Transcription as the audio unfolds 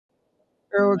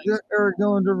Eric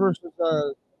Dillinger versus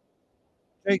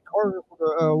Jake Carter for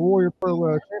the Warrior Pro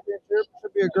Championship.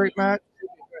 Should be a great match.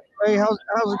 Hey, how's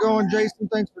it going, Jason?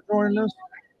 Thanks for joining us.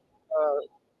 I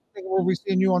think we'll be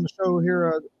seeing you on the show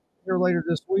here later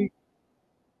this week,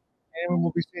 and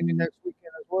we'll be seeing you next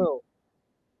weekend as well.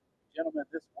 Gentlemen,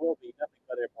 this will be nothing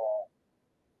but a brawl.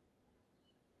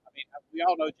 I mean, we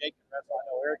all know Jake can wrestle. I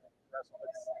know Eric can wrestle.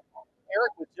 But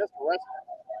Eric was just wrestling.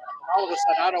 All of a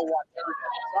sudden, I don't want something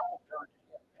turned.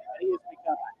 And he has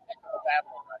become a heck of a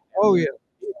battler right now. Oh, yeah.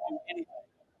 He can do anything.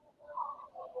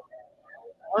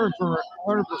 100%.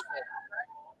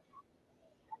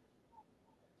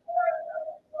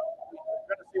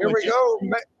 Here we go.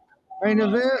 Main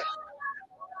event.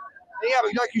 Yeah,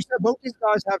 but like you said, both these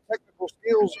guys have technical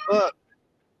skills, but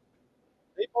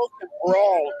they both can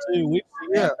brawl too. We've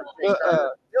seen that from Jake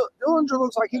Carter. Dillinger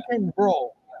looks like he can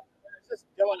brawl. Is this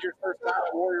Dillinger's first time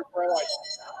at Warrior Pro?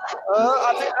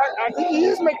 I think he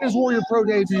is making his Warrior Pro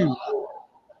debut.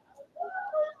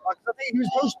 I think he was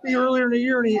supposed to be earlier in the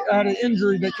year, and he had an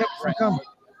injury that kept him from coming.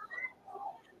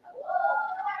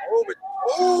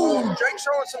 Oh, Jake's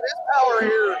showing some of his power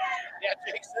here. Yeah,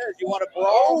 Jake says, you want to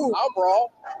brawl? I'll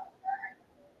brawl.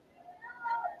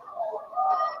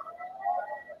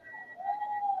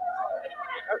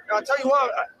 I'll tell you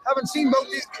what, I haven't seen both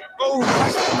these. Oh,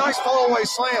 nice fall-away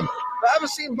slam. I haven't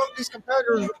seen both these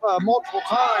competitors multiple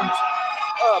times.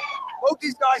 Both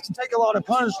these guys can take a lot of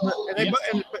punishment, but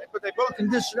they both can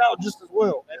dish it out just as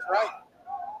well. That's right.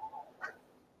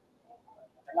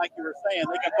 And like you were saying,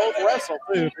 they can both wrestle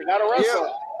too. If you got to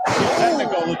wrestle, it's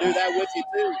technical to do that with you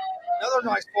too. Another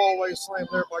nice fall-away slam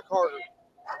there by Carter.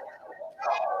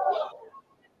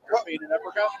 Being an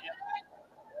uppercut. Yeah.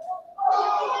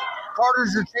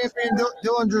 Carter's your champion,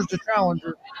 Dillinger's the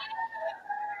challenger.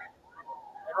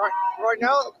 And right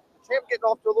now, the champ getting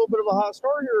off to a little bit of a hot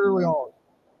start here early on.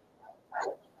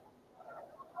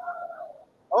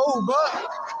 Oh, but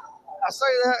I say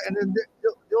that, and then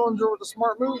Dillinger with a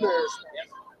smart move there.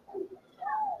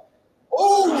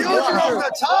 Oh, Dillinger off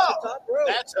the top.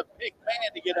 That's a big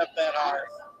man to get up that high.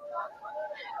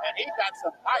 And he got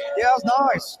some height. Yeah, it was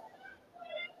nice.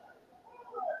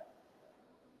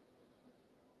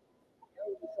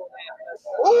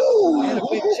 Oh, and a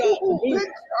big shot. Yeah,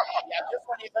 just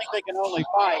when you think they can only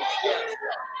fight.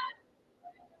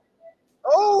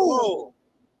 Oh,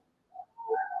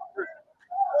 man,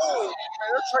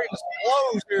 they're trading some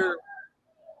blows here.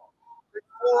 Big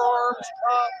forearms,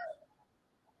 chop.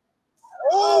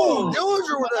 Oh,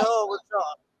 Dillinger with a hell of a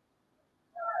chop.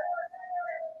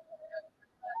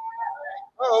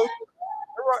 Oh,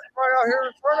 they're right out here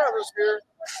in front of us here.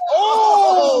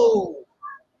 Oh!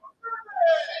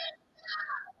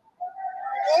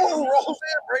 Oh, rolls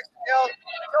in, breaks the count.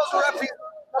 Tells the ref he's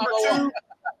number 2.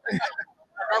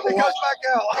 He goes back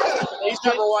out. He's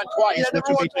number 1 twice. Yeah,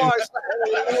 number 1 twice.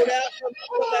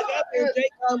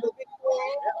 Jake comes with a big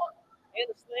forearm and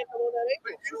a slam on that ankle.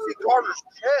 But you see Carter's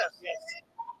chest. Yes.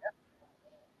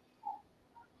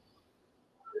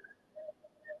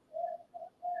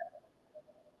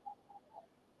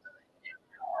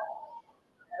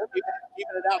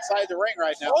 Keeping it outside the ring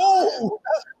right now. Oh,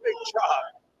 that's a big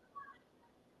shot.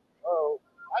 Oh,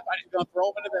 I thought he was going to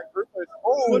throw him into that group of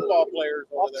football players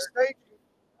over off the stage.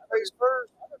 Face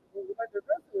first.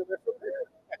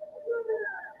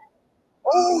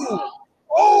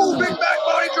 Oh, big back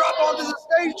body drop onto the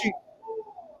staging.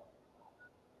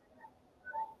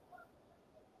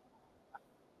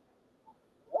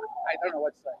 I don't know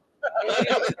what to say.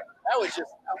 That was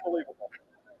just unbelievable.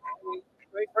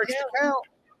 Breaks the count.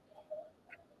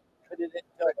 But it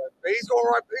didn't tell the He's going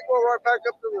right back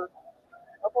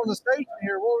up on the stage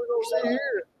here. What are we going to see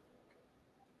here?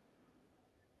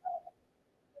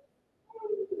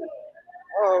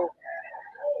 Oh.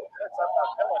 That's I'm not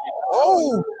telling you.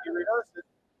 Oh. He reversed it.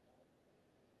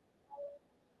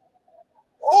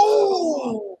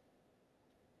 Oh.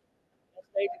 That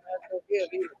staging has no give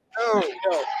either. No.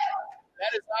 No.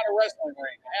 That is not a wrestling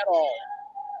ring at all.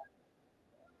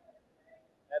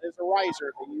 That is a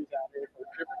riser they use out here for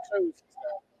different shows and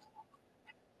stuff.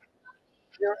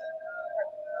 Yeah.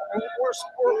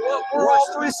 We're all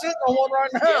three sitting on one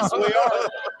right now. Yes, we are.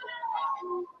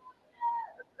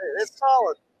 It's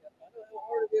solid. I know how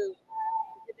hard it is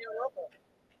to get down off of it.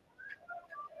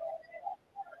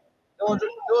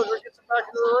 Dillinger gets him back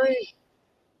into the ring.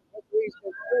 That's the reason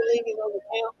we're leaning on the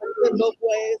count, but it's been both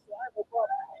ways, so I have no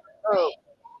problem. Oh.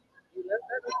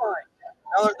 That'd be fine.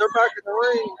 Now they're back in the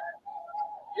ring.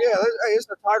 Yeah, hey, it's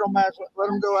a title match. Let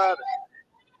them go at it.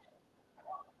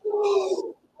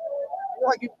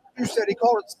 Like you said, he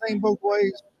called it the same both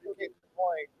ways. You can't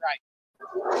complain. Right.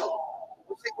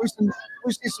 Let's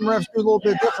see some refs do a little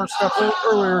bit different stuff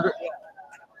earlier.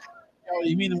 Oh,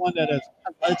 you mean the one that is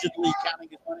allegedly counting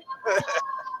his money?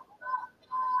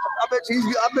 I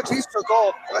bet he's took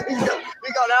off. He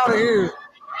got out of here.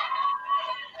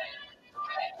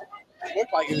 It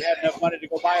looked like he had enough money to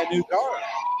go buy a new car.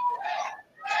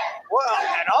 Well,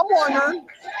 and I'm wondering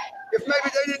if maybe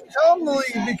they didn't tell him to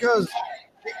leave because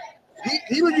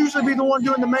he would usually be the one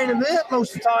doing the main event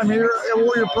most of the time here at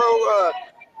Warrior Pro.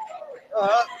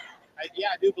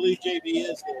 I do believe JB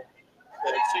is the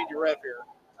senior ref here.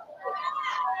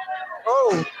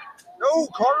 Oh, no,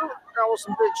 Carter. That was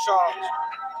some big shots.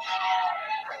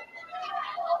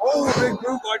 Oh, big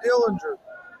move by Dillinger.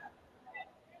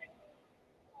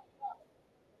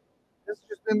 This has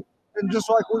just been just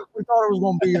like we thought it was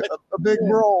going to be a big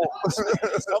brawl. So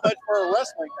much for a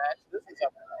wrestling match. This is a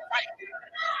fight.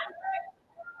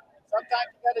 Sometimes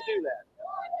you got to do that.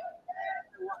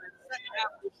 The second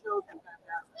half of the show has been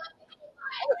fantastic.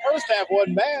 The first half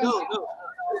wasn't bad. No.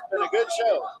 It's been a good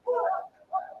show.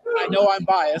 I know I'm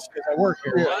biased because I work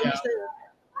here. Yeah. I understand.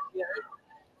 Yeah, it's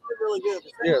been really good.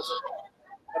 Yes.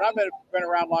 But I've been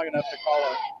around long enough to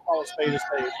call a spade a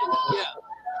spade. Yeah.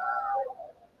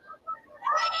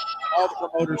 All the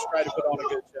promoters try to put on a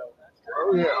good show.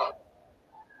 Oh, yeah.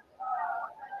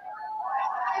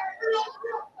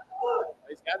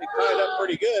 He's got him tied up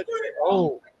pretty good.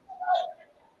 Oh.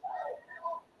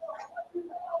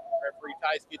 Referee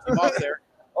Tice gets him off there.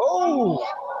 Oh.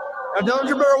 Now,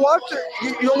 Dillinger better watch it.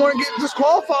 You don't want to get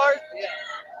disqualified. Yeah.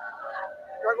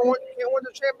 You can't win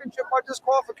the championship by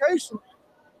disqualification.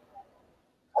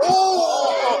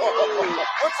 Oh!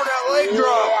 Look for that leg drop.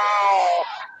 Wow.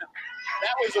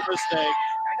 That was a mistake.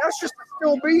 And that's just a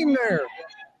still beam there.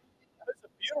 That's a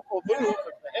beautiful move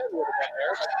if the head would have been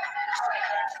there.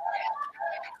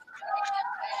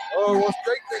 Oh, what's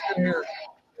Jake thinking here?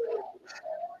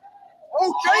 Oh,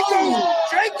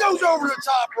 Jake goes over the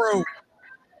top rope.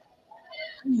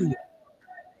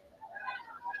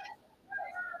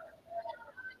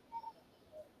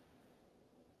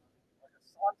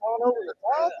 Swanton over the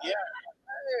top? Yeah.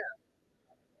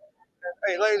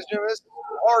 Hey, ladies and gentlemen, this is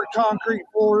hard concrete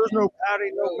floor. There's no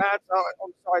padding, no mats out on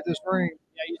the side of this ring.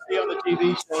 Yeah, you see on the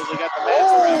TV shows they got the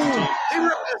mats around the team. He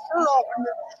ripped his shirt off and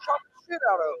then shot the shit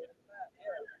out of it.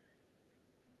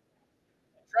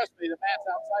 Trust me, the mats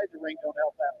outside the ring don't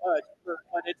help that much,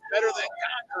 but it's better than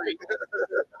concrete.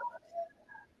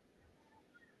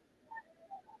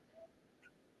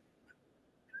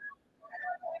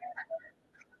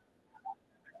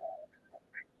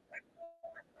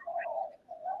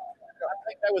 I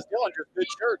think that was Dillinger's good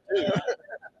shirt, too.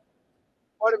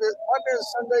 Might have been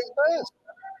Sunday's best.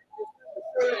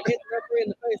 Hit the referee in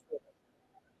the face with it.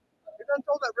 He done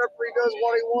told that referee does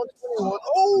what he wants when he wants.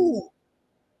 Oh!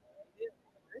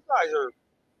 These guys are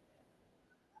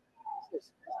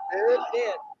Dead.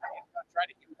 I'm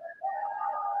trying to keep that.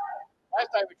 Last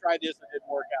time we tried this, it didn't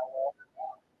work out well.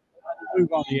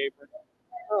 Move on the apron.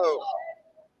 Oh.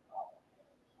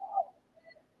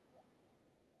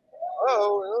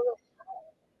 Oh.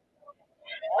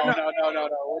 Oh, no.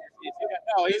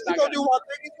 He's not gonna do what I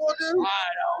think he's gonna do? I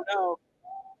don't know.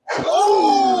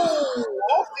 Oh!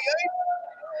 Off the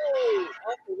apron.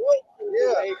 Off the rope.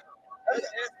 Yeah.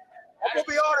 I'm gonna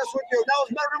be honest with you. That was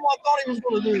better than what I thought he was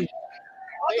gonna do.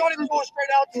 I thought he was going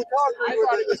straight out to the concrete. I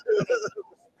thought he was doing it.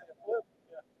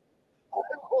 I was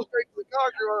going straight to the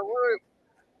concrete.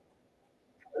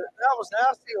 That was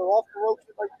nasty, or off the ropes,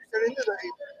 like you said, into the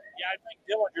apron. Yeah, I think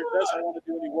Dillinger doesn't want to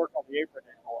do any work on the apron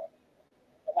anymore.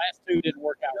 The last two didn't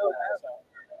work out well. So.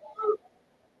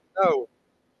 No.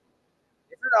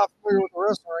 If you're not familiar with the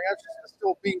wrestling ring, that's just a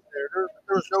still beat there.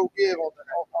 There's no give on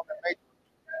the matrix.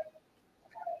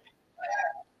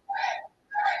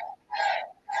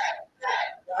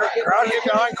 Trying to get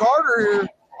behind Carter here.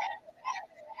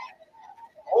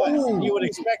 Oh, you would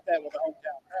expect that with a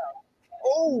hometown crowd.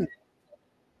 Oh,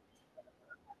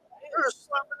 they're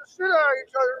slapping the shit out of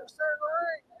each other in the center of the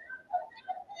ring.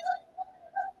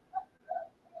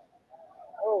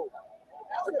 Oh,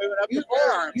 They're moving up the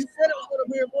forearms. You said it was going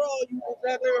to be a brawl. You were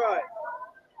exactly right.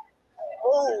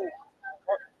 Oh,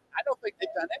 I don't think they've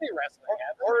done any wrestling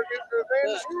yet. Carter gets the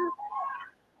advantage here.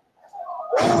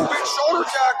 Oh, big shoulder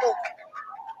tackle.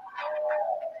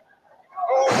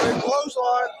 Oh, big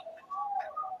clothesline.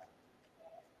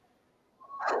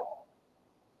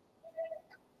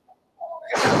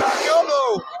 Back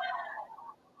elbow.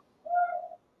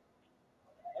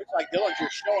 Looks like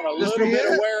Dillinger's showing a This little be bit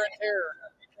it? of wear and tear.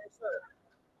 A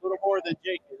little more than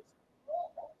Jake is.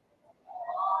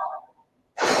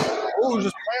 Oh,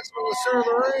 just plants him in the center of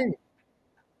the ring.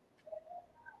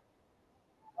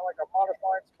 Kind of like a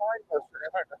modified spine buster.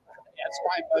 Yeah,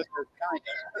 spine buster, kind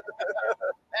of.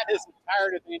 That isn't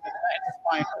tired at the end of the match.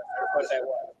 Spine buster, what that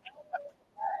was.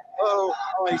 Oh,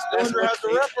 He's messing Dillinger has with the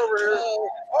me. ref over here. Oh,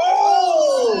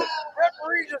 Oh!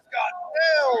 Referee just got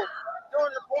nailed.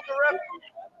 Dillinger pulled the ref,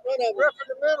 front of him. ref in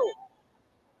the middle.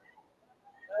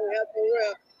 Now we have the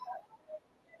ref.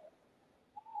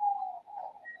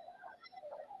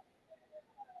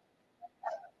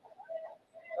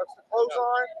 That's the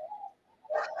clothesline.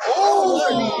 Oh!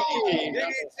 DDT.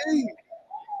 DDT.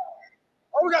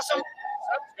 Oh, we got some.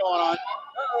 Something's going on.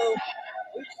 Uh-oh.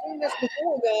 We've seen this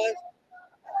before, guys.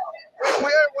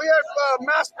 We had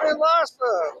masked men last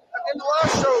in the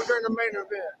last show during the main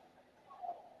event.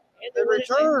 And They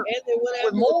returned and they went after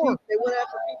with more. They went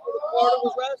after people that Carter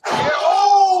was wrestling. Yeah.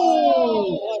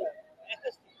 Oh! What a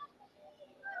nasty.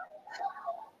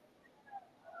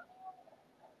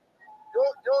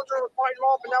 Dillinger was fighting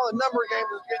off, and now the number game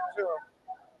is getting to him.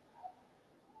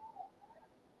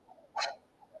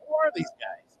 Who are these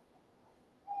guys?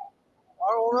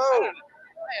 I don't I know. don't know.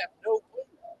 I have no clue.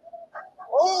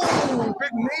 Oh,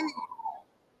 big knee.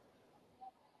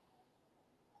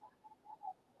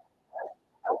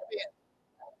 Oh, man.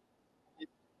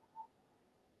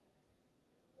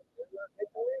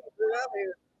 They're out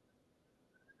here.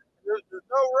 There's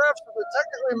no refs, but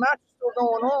technically the match is still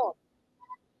going on.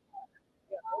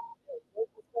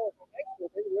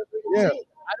 Yeah.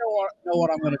 I don't know what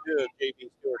I'm going to do if JP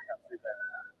Stewart comes through that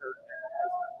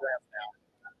ref now.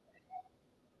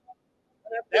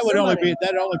 That would only be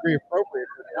appropriate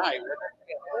for tonight, wouldn't it?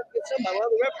 Yeah, let's get somebody. Well,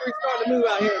 the referee's starting to move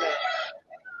out here now.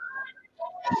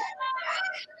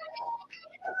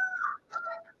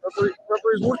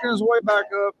 Referee's working his way back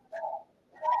up.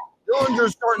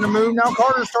 Dillinger's starting to move. Now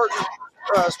Carter's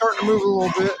starting to move a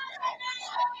little bit.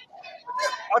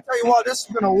 I'll tell you what, this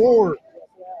has been a war.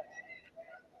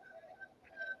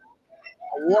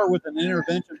 A war with an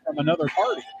intervention from another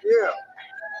party. Yeah.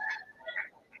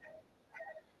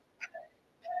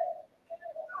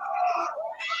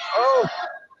 Oh.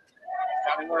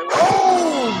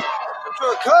 Oh! Into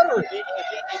a cutter.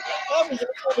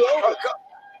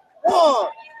 One,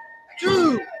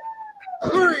 two,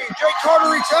 three. Jake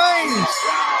Carter retains.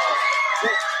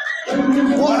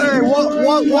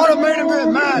 What a main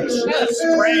event match. That's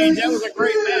strange. That was a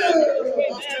great match.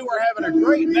 Those two were having a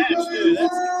great match, too.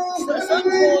 There's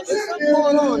something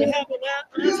going on. It happened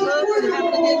last month and it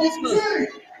happened again this month.